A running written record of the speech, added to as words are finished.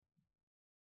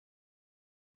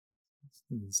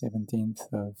The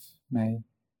 17th of May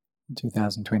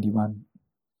 2021.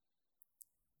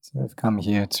 So I've come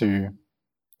here to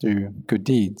do good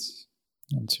deeds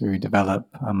and to develop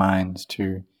our mind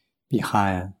to be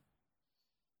higher.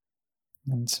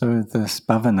 And so this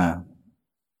bhavana,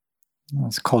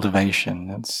 it's cultivation,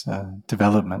 it's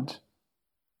development.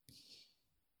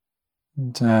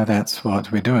 And that's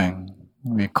what we're doing.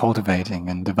 We're cultivating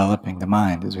and developing the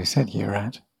mind, as we said here,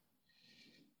 right?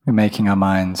 We're making our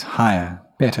minds higher,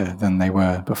 better than they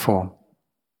were before.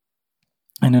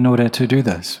 And in order to do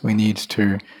this, we need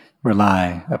to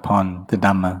rely upon the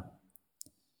Dhamma.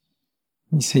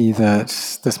 We see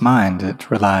that this mind,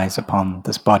 it relies upon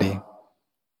this body.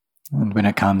 And when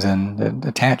it comes in, it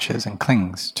attaches and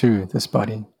clings to this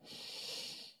body.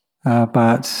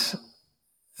 But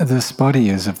this body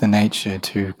is of the nature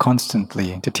to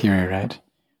constantly deteriorate.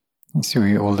 You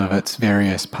see all of its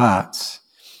various parts,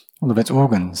 all of its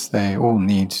organs, they all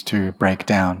need to break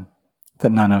down,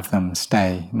 that none of them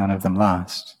stay, none of them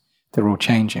last. They're all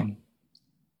changing.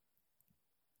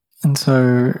 And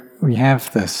so we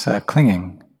have this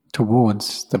clinging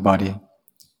towards the body.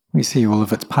 We see all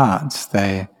of its parts,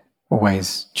 they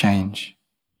always change.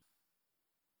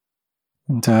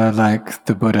 And like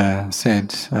the Buddha said,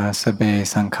 sabbe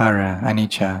sankhara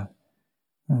anicca,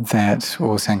 that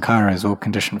all sankharas, all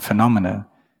conditioned phenomena,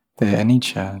 they're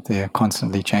anicca, they're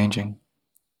constantly changing.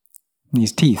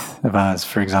 These teeth of ours,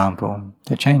 for example,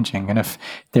 they're changing, and if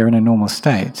they're in a normal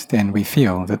state, then we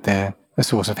feel that they're a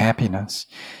source of happiness.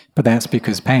 But that's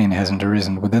because pain hasn't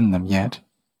arisen within them yet.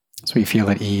 So we feel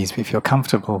at ease, we feel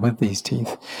comfortable with these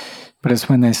teeth. But it's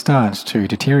when they start to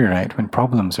deteriorate, when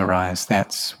problems arise,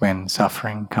 that's when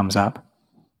suffering comes up.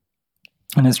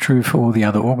 And it's true for all the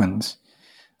other organs.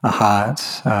 Our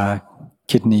heart, our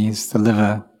kidneys, the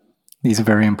liver, these are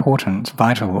very important,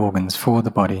 vital organs for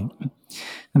the body.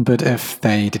 But if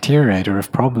they deteriorate or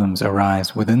if problems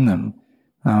arise within them,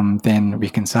 then we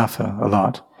can suffer a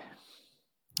lot.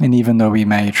 And even though we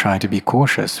may try to be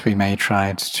cautious, we may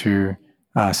try to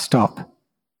stop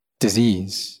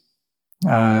disease,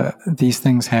 these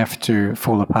things have to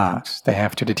fall apart. They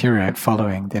have to deteriorate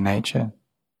following their nature.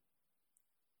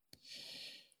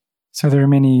 So there are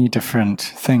many different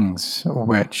things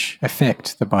which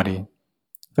affect the body.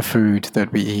 The food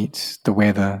that we eat, the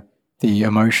weather, the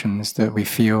emotions that we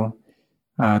feel,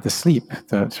 the sleep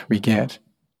that we get.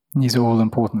 These are all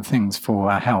important things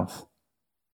for our health.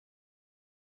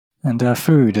 And our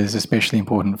food is especially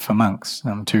important for monks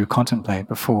to contemplate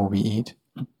before we eat.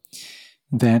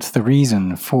 That the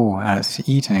reason for us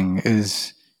eating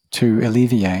is to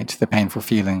alleviate the painful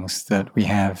feelings that we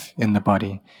have in the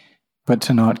body, but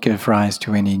to not give rise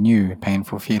to any new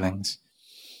painful feelings,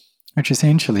 which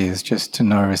essentially is just to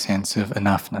know a sense of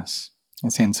enoughness, a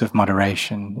sense of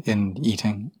moderation in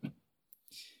eating.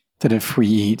 That if we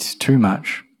eat too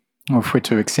much, or if we're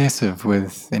too excessive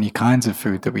with any kinds of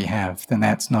food that we have, then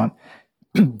that's not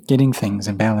getting things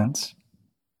in balance.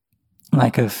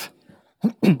 Like if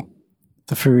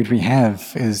the food we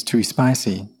have is too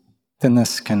spicy, then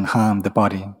this can harm the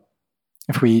body.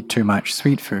 If we eat too much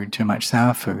sweet food, too much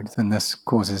sour food, then this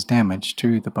causes damage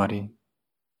to the body.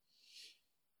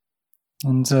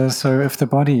 And so if the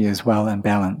body is well in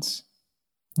balance,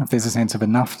 if there's a sense of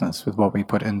enoughness with what we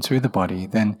put into the body,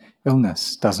 then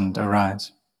illness doesn't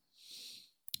arise.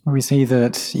 We see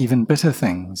that even bitter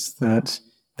things, that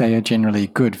they are generally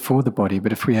good for the body,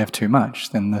 but if we have too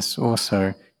much, then this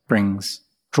also brings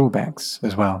drawbacks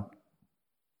as well.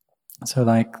 So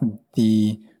like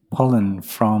the pollen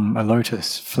from a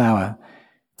lotus flower,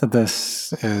 that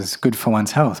this is good for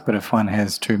one's health, but if one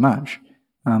has too much,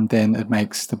 then it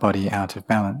makes the body out of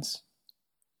balance.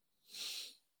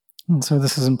 And so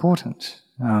this is important,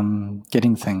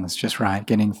 getting things just right,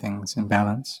 getting things in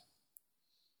balance.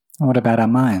 And what about our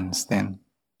minds then?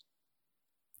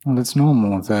 Well, it's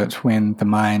normal that when the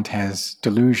mind has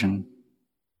delusion,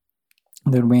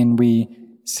 that when we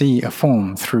see a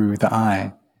form through the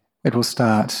eye, it will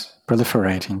start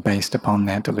proliferating based upon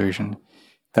that delusion.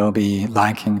 There'll be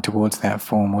liking towards that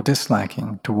form or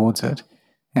disliking towards it,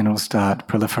 and it will start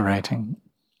proliferating.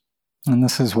 And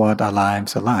this is what our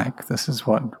lives are like. This is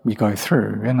what we go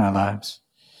through in our lives.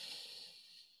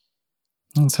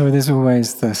 And so there's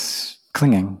always this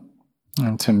clinging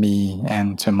to me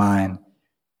and to mine.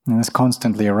 And this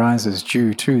constantly arises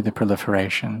due to the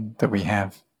proliferation that we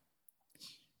have.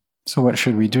 So what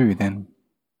should we do then?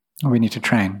 We need to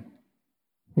train,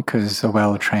 because a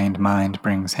well-trained mind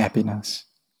brings happiness.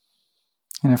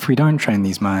 And if we don't train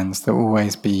these minds, they'll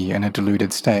always be in a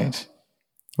deluded state,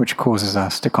 which causes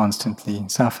us to constantly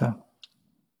suffer.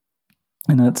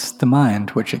 And it's the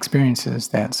mind which experiences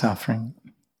that suffering.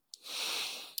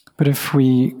 But if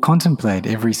we contemplate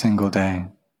every single day,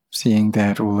 seeing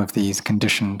that all of these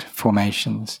conditioned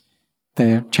formations,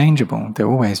 they're changeable, they're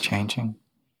always changing.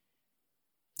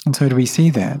 And so do we see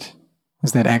that?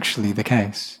 Is that actually the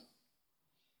case?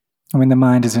 And when the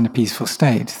mind is in a peaceful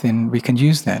state, then we can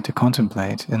use that to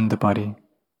contemplate in the body.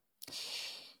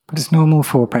 But it's normal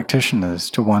for practitioners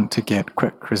to want to get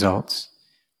quick results.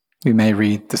 We may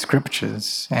read the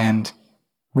scriptures and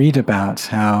read about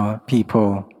how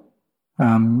people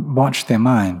watched their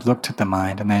mind, looked at the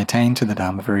mind, and they attained to the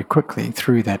Dhamma very quickly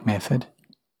through that method.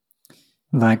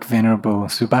 Like Venerable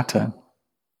Subhata,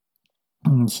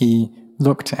 he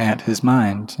looked at his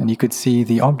mind and he could see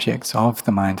the objects of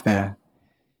the mind there.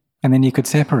 And then he could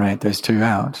separate those two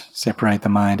out, separate the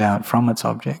mind out from its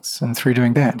objects, and through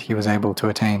doing that he was able to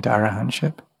attain to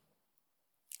arahantship.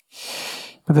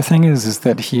 But the thing is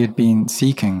that he had been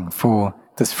seeking for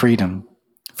this freedom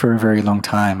for a very long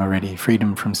time already,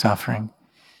 freedom from suffering.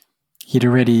 He'd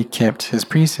already kept his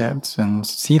precepts and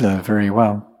sila very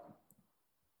well,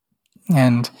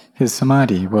 and his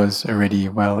samadhi was already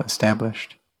well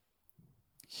established.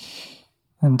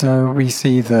 And we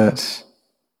see that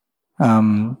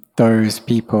those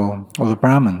people, or the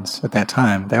Brahmins at that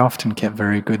time, they often kept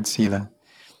very good sila.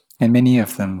 And many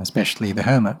of them, especially the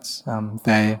hermits,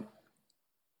 they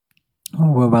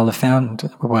were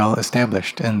well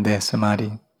established in their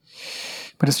samadhi.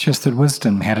 But it's just that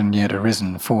wisdom hadn't yet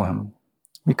arisen for him,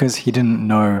 because he didn't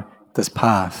know this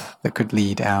path that could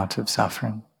lead out of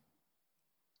suffering.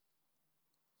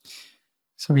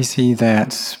 So we see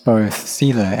that both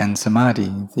sila and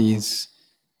samadhi, these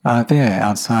are there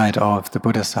outside of the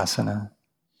Buddha Sasana.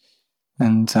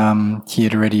 And he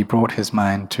had already brought his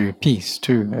mind to peace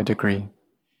to a degree.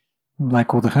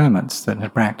 Like all the hermits that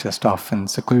had practiced off in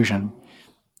seclusion,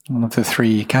 one of the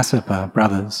three Kassapa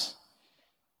brothers,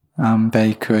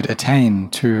 they could attain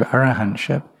to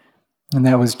arahantship, and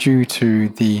that was due to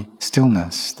the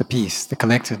stillness, the peace, the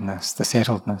collectedness, the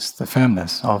settledness, the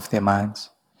firmness of their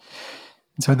minds.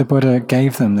 And so the Buddha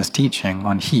gave them this teaching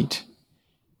on heat,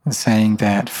 saying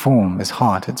that form is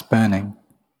hot, it's burning,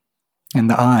 and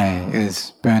the eye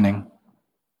is burning.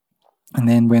 And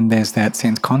then when there's that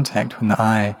sense contact, when the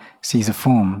eye sees a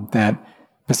form, that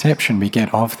perception we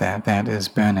get of that is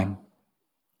burning.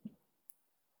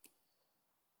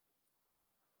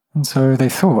 And so they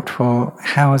thought, well,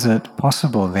 how is it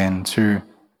possible then to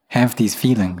have these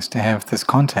feelings, to have this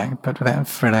contact, but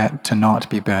for that to not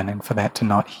be burning, for that to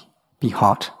not be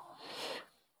hot?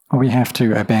 Well, we have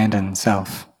to abandon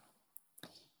self.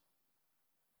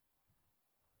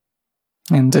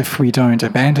 And if we don't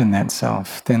abandon that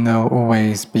self, then there'll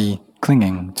always be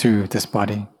clinging to this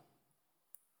body.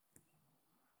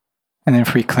 And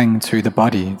if we cling to the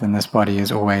body, then this body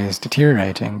is always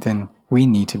deteriorating, then we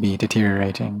need to be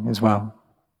deteriorating as well.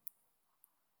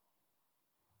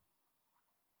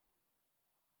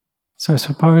 So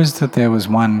suppose that there was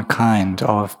one kind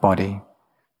of body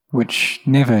which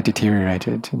never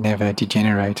deteriorated, never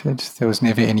degenerated, there was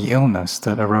never any illness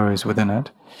that arose within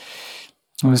it.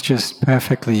 It was just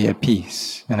perfectly at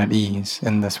peace and at ease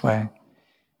in this way.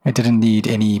 It didn't need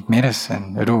any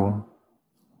medicine at all.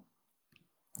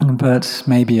 But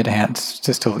maybe it had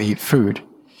to still eat food,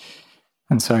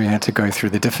 and so you had to go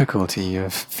through the difficulty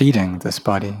of feeding this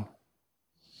body.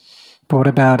 But what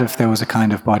about if there was a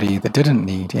kind of body that didn't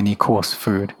need any coarse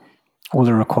food? All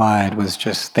it required was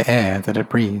just the air that it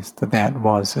breathed, that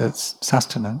was its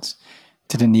sustenance.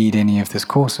 It didn't need any of this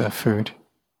coarser food.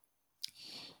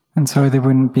 And so there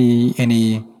wouldn't be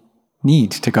any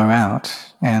need to go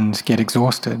out and get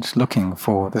exhausted looking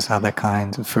for this other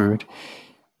kind of food.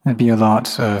 There'd be a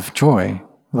lot of joy,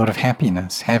 a lot of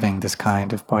happiness having this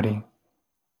kind of body.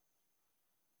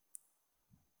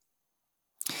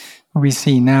 We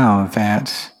see now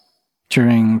that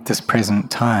during this present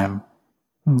time,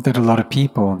 that a lot of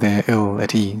people, they're ill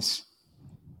at ease.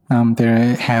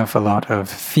 They have a lot of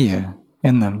fear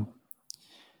in them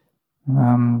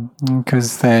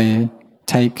because they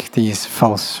take these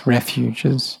false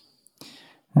refuges.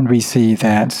 And we see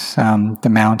that the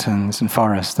mountains and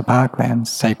forests, the parklands,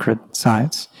 sacred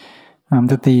sites,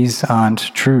 that these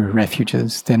aren't true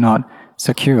refuges. They're not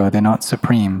secure, they're not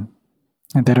supreme,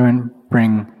 and they don't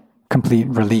bring complete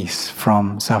release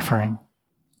from suffering.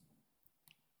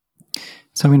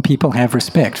 So when people have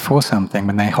respect for something,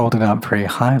 when they hold it up very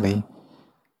highly,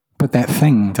 but that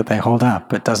thing that they hold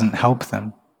up, it doesn't help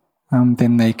them,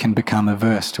 then they can become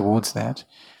averse towards that.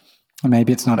 And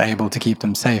maybe it's not able to keep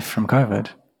them safe from COVID.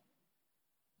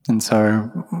 And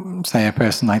so, say a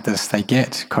person like this, they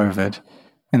get COVID,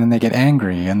 and then they get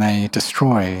angry and they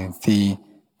destroy the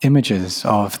images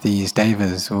of these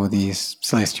devas or these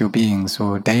celestial beings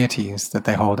or deities that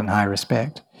they hold in high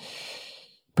respect.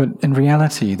 But in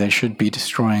reality, they should be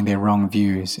destroying their wrong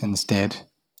views instead,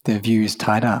 their views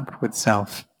tied up with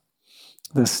self,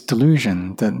 this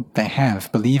delusion that they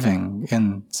have believing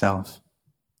in self.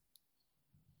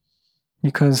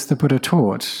 Because the Buddha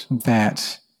taught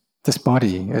that this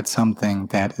body is something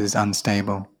that is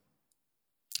unstable.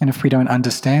 And if we don't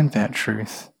understand that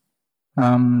truth,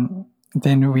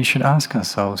 then we should ask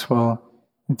ourselves, well,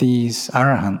 these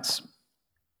arahants,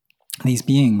 these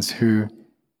beings who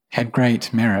had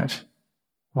great merit,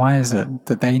 why is it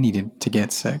that they needed to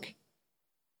get sick?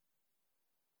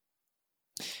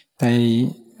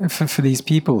 For these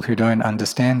people who don't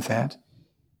understand that,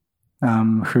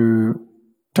 who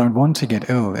don't want to get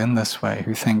ill in this way,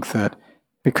 who think that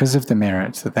because of the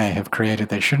merit that they have created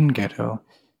they shouldn't get ill,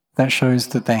 that shows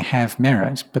that they have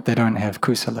merit, but they don't have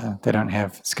kusala, they don't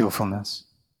have skillfulness.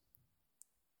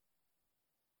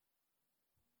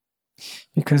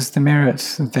 Because the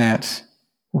merit that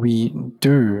we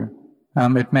do,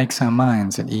 it makes our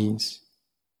minds at ease.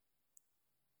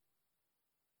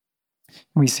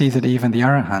 We see that even the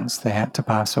arahants, they had to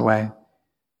pass away.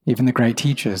 Even the great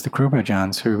teachers, the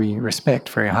Krupajans, who we respect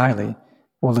very highly,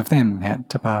 all of them had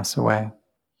to pass away.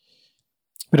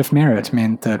 But if merit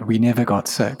meant that we never got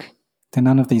sick, then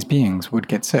none of these beings would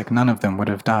get sick, none of them would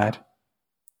have died.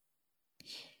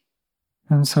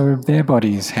 And so their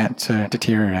bodies had to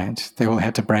deteriorate, they all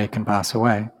had to break and pass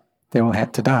away, they all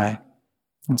had to die.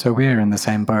 And so we're in the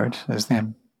same boat as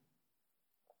them.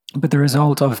 But the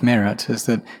result of merit is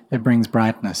that it brings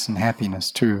brightness and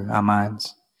happiness to our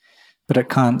minds. But it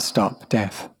can't stop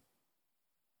death,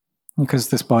 because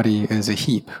this body is a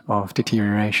heap of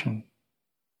deterioration.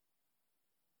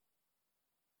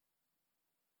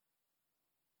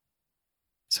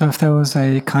 So if there was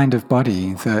a kind of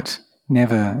body that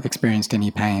never experienced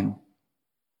any pain,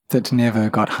 that never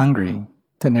got hungry,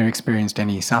 that never experienced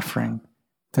any suffering,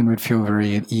 then we'd feel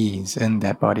very at ease in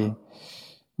that body.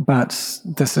 But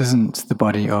this isn't the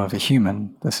body of a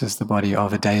human, this is the body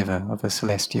of a deva, of a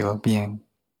celestial being.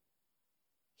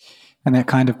 And that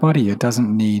kind of body, it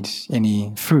doesn't need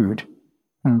any food,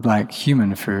 like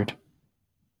human food.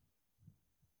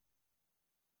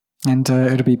 And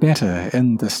it'll be better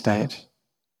in this state.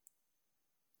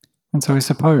 And so I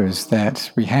suppose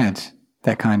that we had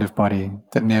that kind of body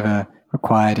that never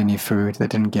required any food, that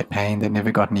didn't get pain, that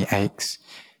never got any aches,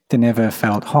 that never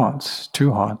felt hot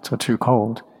or too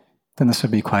cold, then this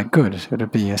would be quite good. It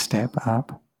would be a step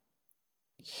up.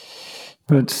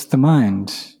 But the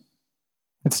mind,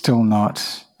 it's still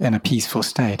not in a peaceful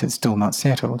state, it's still not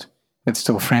settled, it's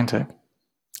still frantic.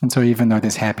 And so even though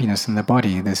there's happiness in the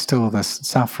body, there's still this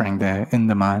suffering there in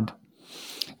the mind,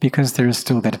 because there is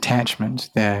still that attachment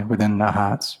there within our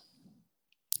hearts.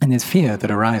 And there's fear that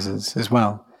arises as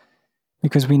well,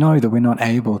 because we know that we're not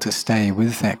able to stay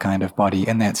with that kind of body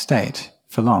in that state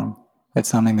for long. It's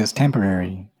something that's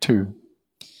temporary too.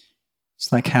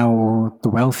 It's like how the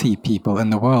wealthy people in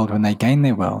the world, when they gain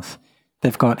their wealth,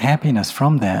 they've got happiness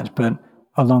from that, but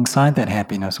alongside that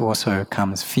happiness also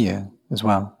comes fear as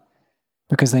well,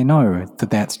 because they know that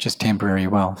that's just temporary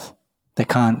wealth. They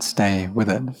can't stay with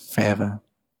it forever.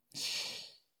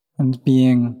 And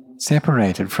being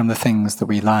separated from the things that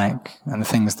we like and the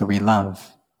things that we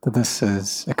love, that this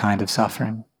is a kind of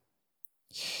suffering.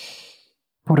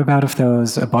 What about if there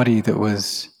was a body that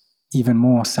was even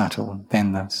more subtle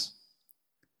than this?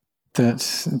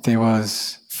 That there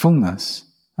was fullness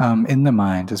in the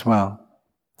mind as well,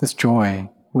 this joy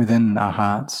within our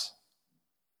hearts.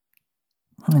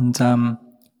 And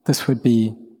this would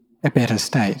be a better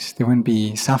state. There wouldn't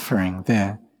be suffering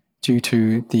there due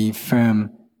to the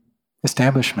firm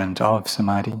establishment of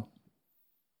samadhi.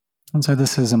 And so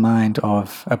this is a mind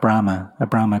of a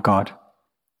Brahma God.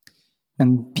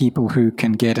 And people who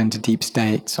can get into deep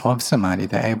states of samadhi,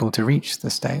 they're able to reach the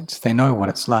states. They know what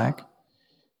it's like.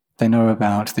 They know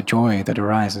about the joy that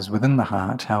arises within the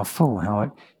heart, how full,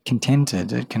 how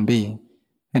contented it can be.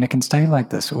 And it can stay like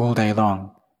this all day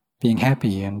long, being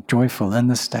happy and joyful in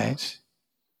this state.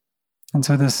 And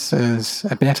so this is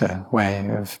a better way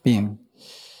of being.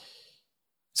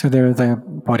 So there are the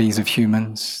bodies of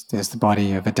humans, there's the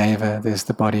body of a deva, there's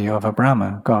the body of a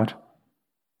Brahma god.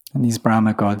 And these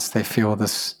Brahma gods, they feel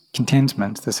this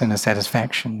contentment, this inner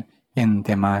satisfaction in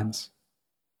their minds.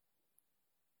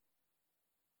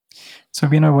 So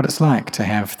we know what it's like to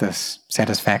have this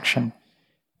satisfaction,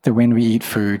 that when we eat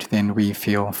food, then we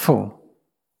feel full.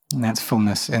 And that's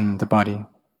fullness in the body.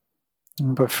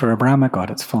 But for a Brahma god,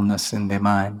 it's fullness in their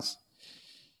minds.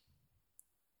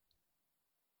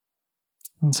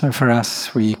 And so for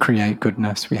us, we create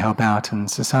goodness, we help out in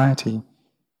society.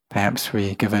 Perhaps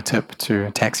we give a tip to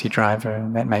a taxi driver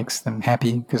and that makes them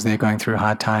happy because they're going through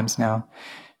hard times now.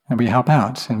 And we help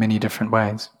out in many different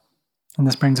ways. And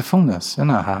this brings a fullness in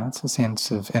our hearts, a sense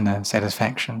of inner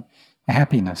satisfaction, a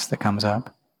happiness that comes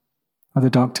up. Or the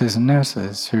doctors and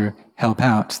nurses who help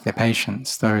out their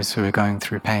patients, those who are going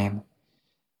through pain.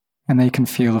 And they can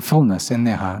feel a fullness in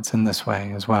their hearts in this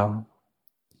way as well.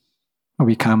 Or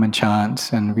we come and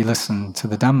chant and we listen to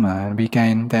the Dhamma and we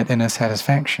gain that inner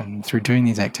satisfaction through doing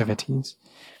these activities.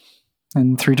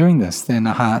 And through doing this, then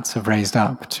our hearts have raised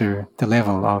up to the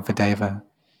level of a deva.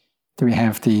 That we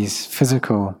have these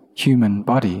physical human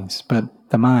bodies, but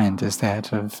the mind is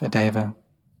that of a deva.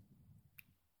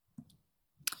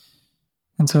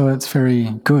 And so it's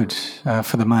very good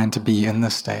for the mind to be in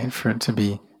this state, for it to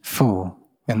be full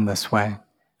in this way,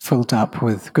 filled up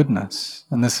with goodness,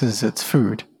 and this is its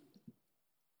food.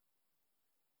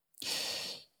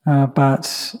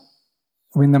 But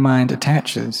when the mind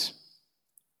attaches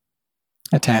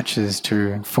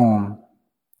to form,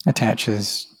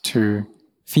 attaches to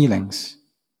feelings,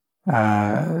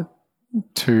 to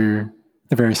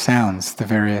the various sounds, the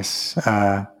various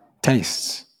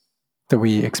tastes that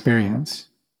we experience,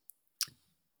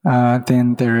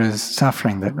 then there is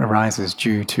suffering that arises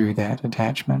due to that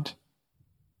attachment.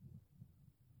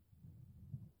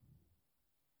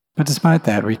 But despite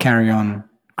that, we carry on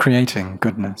creating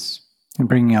goodness and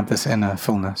bringing up this inner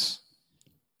fullness.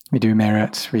 We do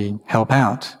merit, we help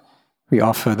out, we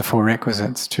offer the 4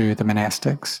 requisites to the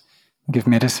monastics, we give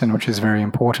medicine, which is very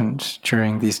important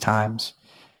during these times,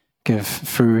 give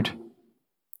food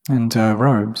and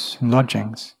robes and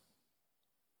lodgings.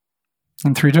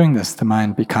 And through doing this, the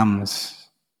mind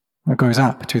goes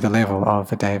up to the level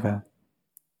of a deva.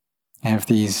 Have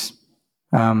these,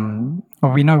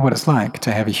 we know what it's like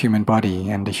to have a human body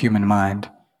and a human mind.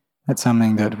 That's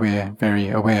something that we're very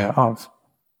aware of.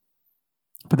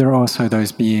 But there are also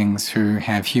those beings who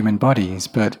have human bodies,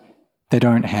 but they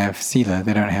don't have sila,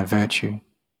 they don't have virtue.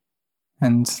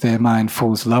 And their mind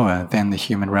falls lower than the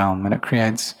human realm, and it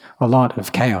creates a lot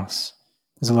of chaos.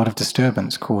 There's a lot of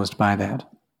disturbance caused by that.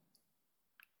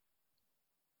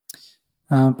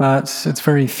 But it's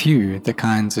very few the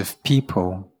kinds of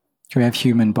people who have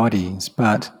human bodies,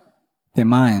 but their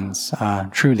minds are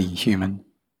truly human.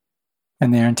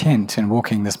 And their intent in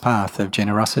walking this path of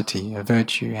generosity, of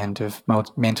virtue, and of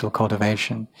mental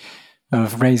cultivation,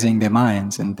 of raising their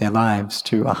minds and their lives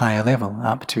to a higher level,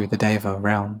 up to the Deva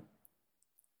realm.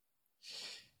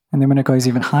 And then when it goes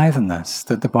even higher than this,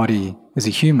 that the body is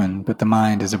a human, but the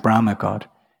mind is a Brahma god,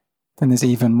 then there's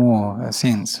even more a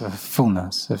sense of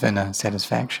fullness, of inner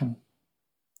satisfaction.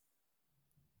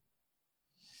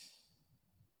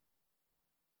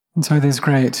 And so there's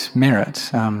great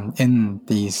merit in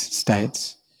these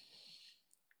states.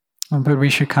 But we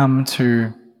should come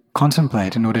to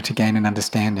contemplate in order to gain an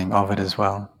understanding of it as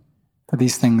well. That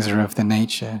these things are of the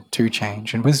nature to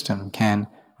change, and wisdom can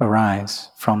arise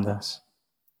from this.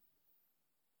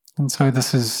 And so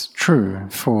this is true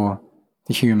for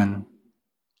the human,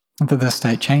 that this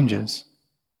state changes.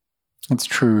 It's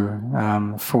true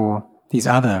for these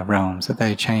other realms, that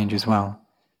they change as well.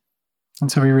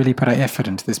 And so we really put our effort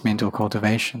into this mental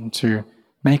cultivation to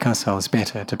make ourselves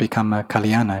better, to become a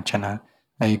kalyana jana,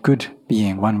 a good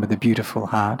being, one with a beautiful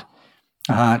heart,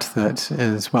 a heart that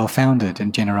is well-founded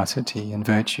in generosity, in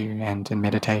virtue, and in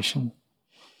meditation.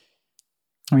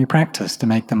 And we practice to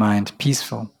make the mind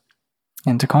peaceful,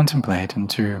 and to contemplate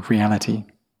into reality,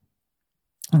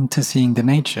 and to seeing the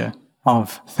nature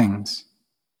of things.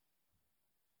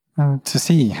 To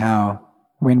see how,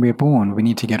 when we're born, we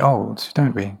need to get old,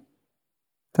 don't we?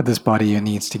 That this body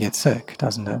needs to get sick,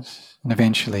 doesn't it? And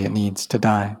eventually it needs to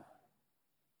die.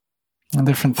 And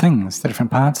different things, the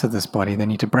different parts of this body, they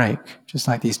need to break, just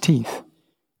like these teeth.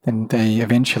 Then they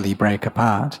eventually break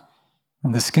apart,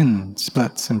 and the skin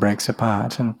splits and breaks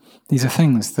apart, and these are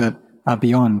things that are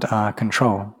beyond our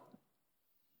control.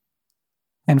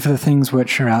 And for the things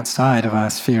which are outside of our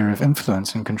sphere of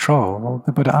influence and control, well,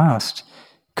 the Buddha asked,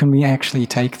 can we actually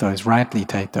take those, rightly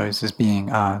take those as being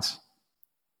ours?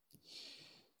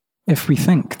 If we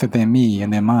think that they're me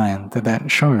and they're mine,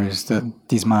 that shows that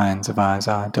these minds of ours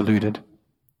are deluded.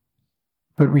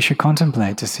 But we should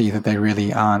contemplate to see that they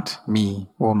really aren't me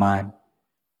or mine.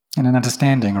 And an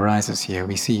understanding arises here.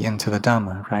 We see into the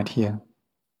Dhamma right here.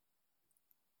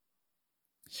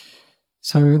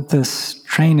 So this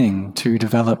training to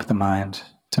develop the mind,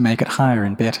 to make it higher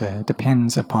and better,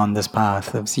 depends upon this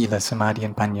path of Sila, Samadhi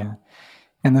and Panya.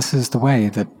 And this is the way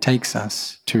that takes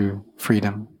us to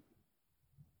freedom.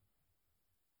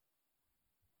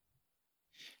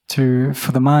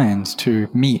 for the mind to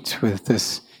meet with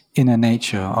this inner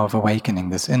nature of awakening,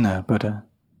 this inner Buddha.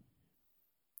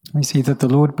 We see that the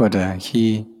Lord Buddha,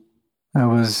 he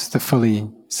was the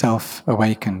fully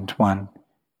self-awakened one,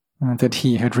 that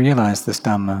he had realized this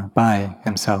Dhamma by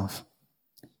himself.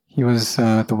 He was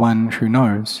the one who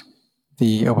knows,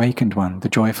 the awakened one, the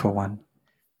joyful one.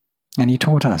 And he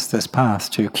taught us this path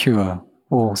to cure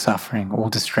all suffering, all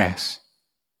distress,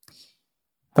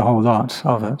 the whole lot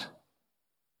of it.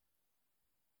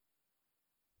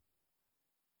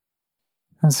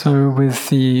 And so with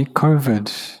the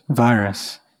COVID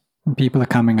virus, people are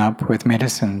coming up with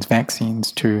medicines,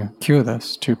 vaccines to cure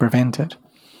this, to prevent it.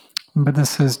 But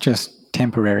this is just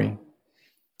temporary.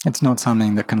 It's not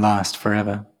something that can last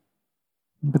forever.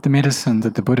 But the medicine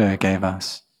that the Buddha gave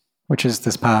us, which is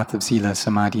this path of Sila,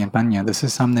 Samadhi and Panya, this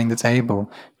is something that's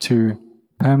able to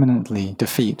permanently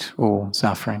defeat all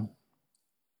suffering.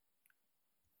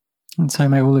 And so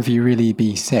may all of you really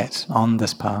be set on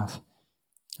this path.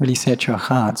 Really set your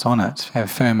hearts on it, have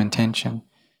firm intention,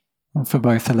 for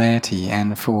both the laity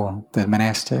and for the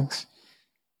monastics,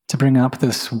 to bring up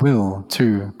this will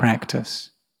to practice.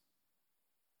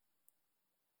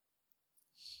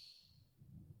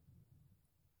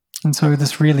 And so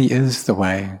this really is the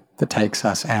way that takes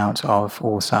us out of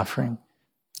all suffering.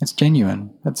 It's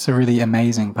genuine. It's a really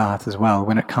amazing path as well.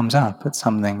 When it comes up, it's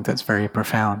something that's very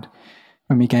profound.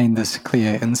 When we gain this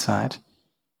clear insight,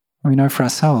 we know for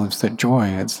ourselves that joy,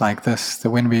 it's like this, that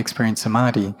when we experience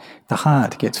samadhi, the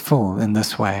heart gets full in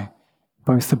this way.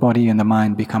 Both the body and the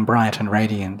mind become bright and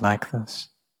radiant like this.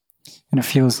 And it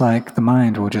feels like the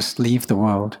mind will just leave the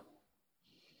world.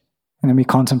 And then we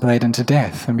contemplate into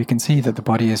death, and we can see that the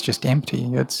body is just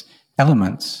empty. It's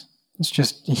elements. It's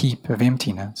just a heap of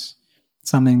emptiness,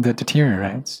 something that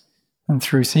deteriorates. And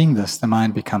through seeing this, the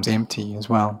mind becomes empty as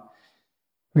well.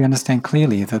 We understand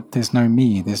clearly that there's no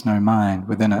me, there's no mind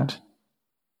within it.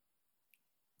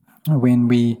 When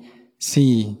we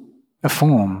see a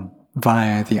form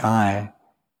via the eye,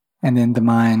 and then the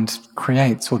mind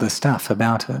creates all the stuff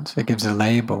about it, it gives a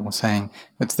label saying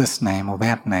it's this name or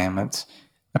that name, it's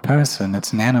a person,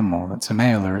 it's an animal, it's a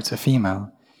male or it's a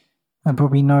female.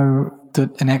 But we know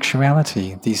that in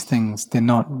actuality, these things, they're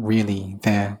not really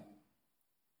there.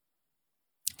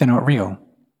 They're not real.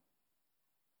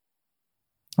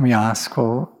 And we ask,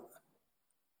 well,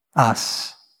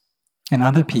 us and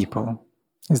other people,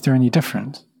 is there any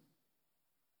different?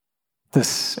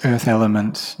 This earth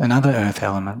element and other earth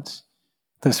elements,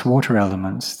 this water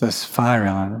element, this fire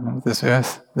element, this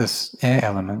earth, this air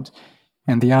element,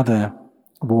 and the other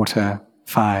water,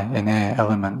 fire, and air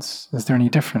elements, is there any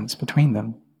difference between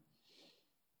them?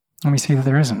 And we see that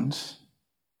there isn't.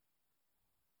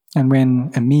 And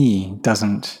when a me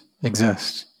doesn't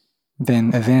exist,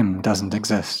 then a them doesn't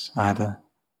exist either.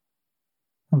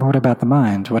 But what about the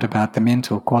mind? What about the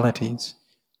mental qualities?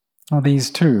 Well, these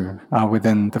too are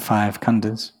within the 5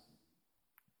 khandhas.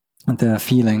 The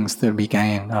feelings that we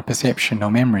gain, our perception or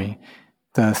memory,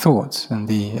 the thoughts and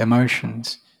the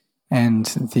emotions, and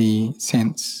the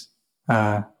sense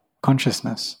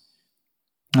consciousness.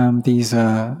 These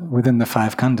are within the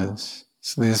 5 khandhas.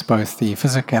 So there's both the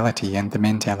physicality and the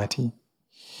mentality.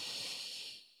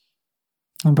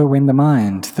 But when the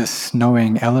mind, this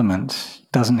knowing element,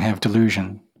 doesn't have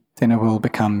delusion, then it will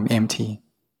become empty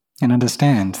and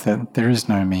understand that there is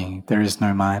no me, there is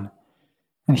no mine.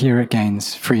 And here it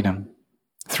gains freedom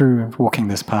through walking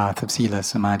this path of Sila,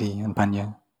 Samadhi and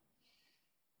Panya.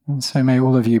 And so may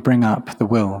all of you bring up the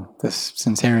will, this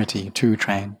sincerity to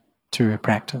train, to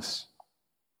practice.